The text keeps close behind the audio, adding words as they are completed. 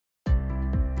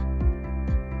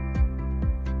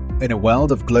In a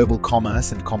world of global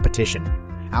commerce and competition,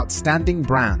 outstanding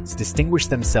brands distinguish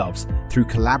themselves through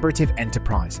collaborative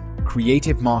enterprise,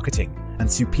 creative marketing,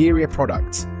 and superior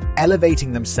products,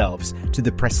 elevating themselves to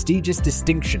the prestigious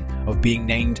distinction of being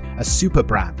named a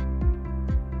Superbrand.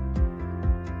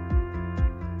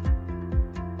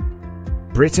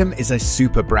 Britam is a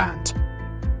Superbrand.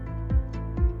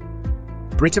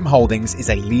 Britam Holdings is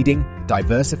a leading,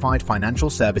 diversified financial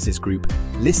services group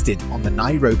listed on the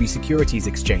Nairobi Securities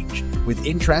Exchange with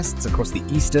interests across the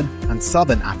Eastern and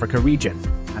Southern Africa region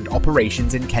and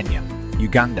operations in Kenya,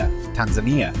 Uganda,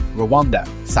 Tanzania, Rwanda,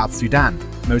 South Sudan,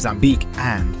 Mozambique,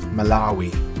 and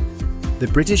Malawi. The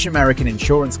British-American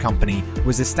insurance company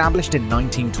was established in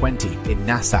 1920 in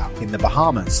Nassau, in the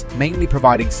Bahamas, mainly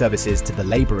providing services to the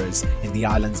laborers in the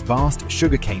island's vast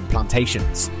sugarcane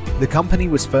plantations. The company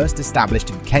was first established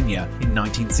in Kenya in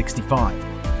 1965.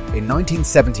 In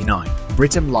 1979,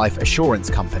 Britam Life Assurance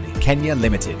Company, Kenya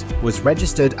Limited, was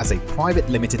registered as a private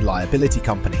limited liability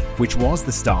company, which was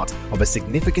the start of a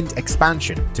significant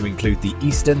expansion to include the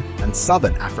Eastern and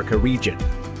Southern Africa region.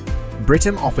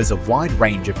 Britam offers a wide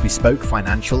range of bespoke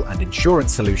financial and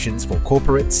insurance solutions for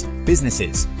corporates,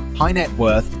 businesses, high net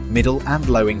worth, middle and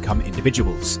low-income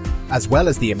individuals, as well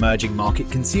as the emerging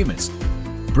market consumers.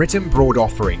 Britam broad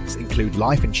offerings include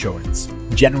life insurance,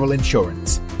 general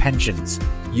insurance, pensions,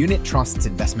 unit trusts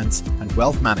investments and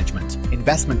wealth management,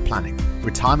 investment planning,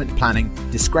 retirement planning,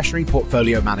 discretionary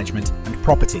portfolio management, and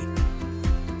property.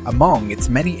 Among its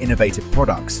many innovative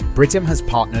products, Britam has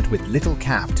partnered with Little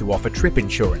Cab to offer trip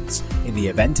insurance in the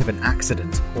event of an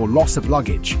accident or loss of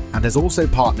luggage, and has also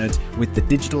partnered with the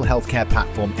digital healthcare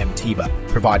platform Mtiba,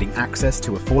 providing access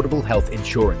to affordable health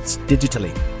insurance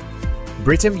digitally.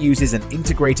 Britam uses an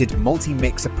integrated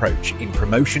multi-mix approach in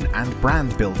promotion and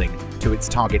brand building to its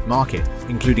target market,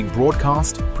 including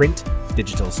broadcast, print,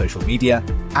 digital social media,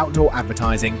 outdoor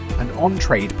advertising, and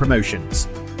on-trade promotions.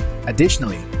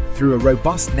 Additionally, through a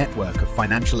robust network of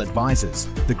financial advisors,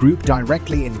 the group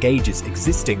directly engages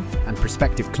existing and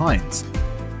prospective clients.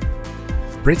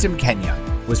 Britam Kenya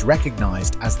was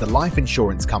recognized as the Life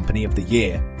Insurance Company of the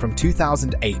Year from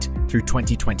 2008 through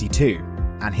 2022,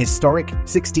 an historic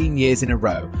 16 years in a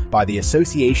row by the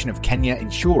Association of Kenya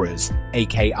Insurers,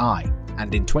 AKI,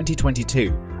 and in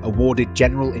 2022 awarded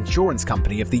General Insurance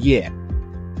Company of the Year.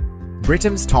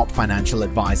 Britam's top financial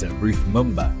advisor, Ruth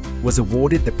Mumba, was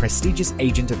awarded the prestigious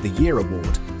Agent of the Year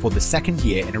award for the second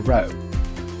year in a row.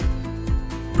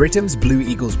 Britam's Blue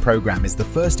Eagles program is the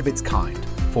first of its kind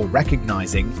for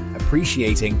recognizing,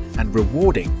 appreciating, and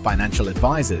rewarding financial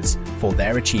advisors for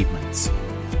their achievements.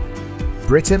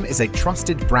 Britam is a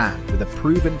trusted brand with a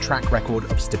proven track record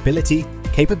of stability,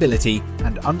 capability,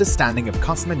 and understanding of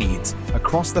customer needs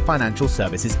across the financial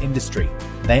services industry.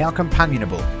 They are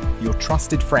companionable, your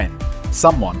trusted friend,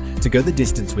 someone to go the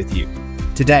distance with you.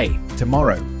 Today,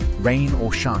 tomorrow, rain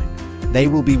or shine, they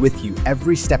will be with you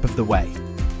every step of the way.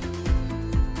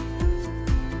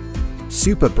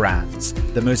 Superbrands,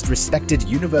 the most respected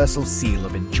universal seal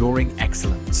of enduring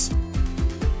excellence.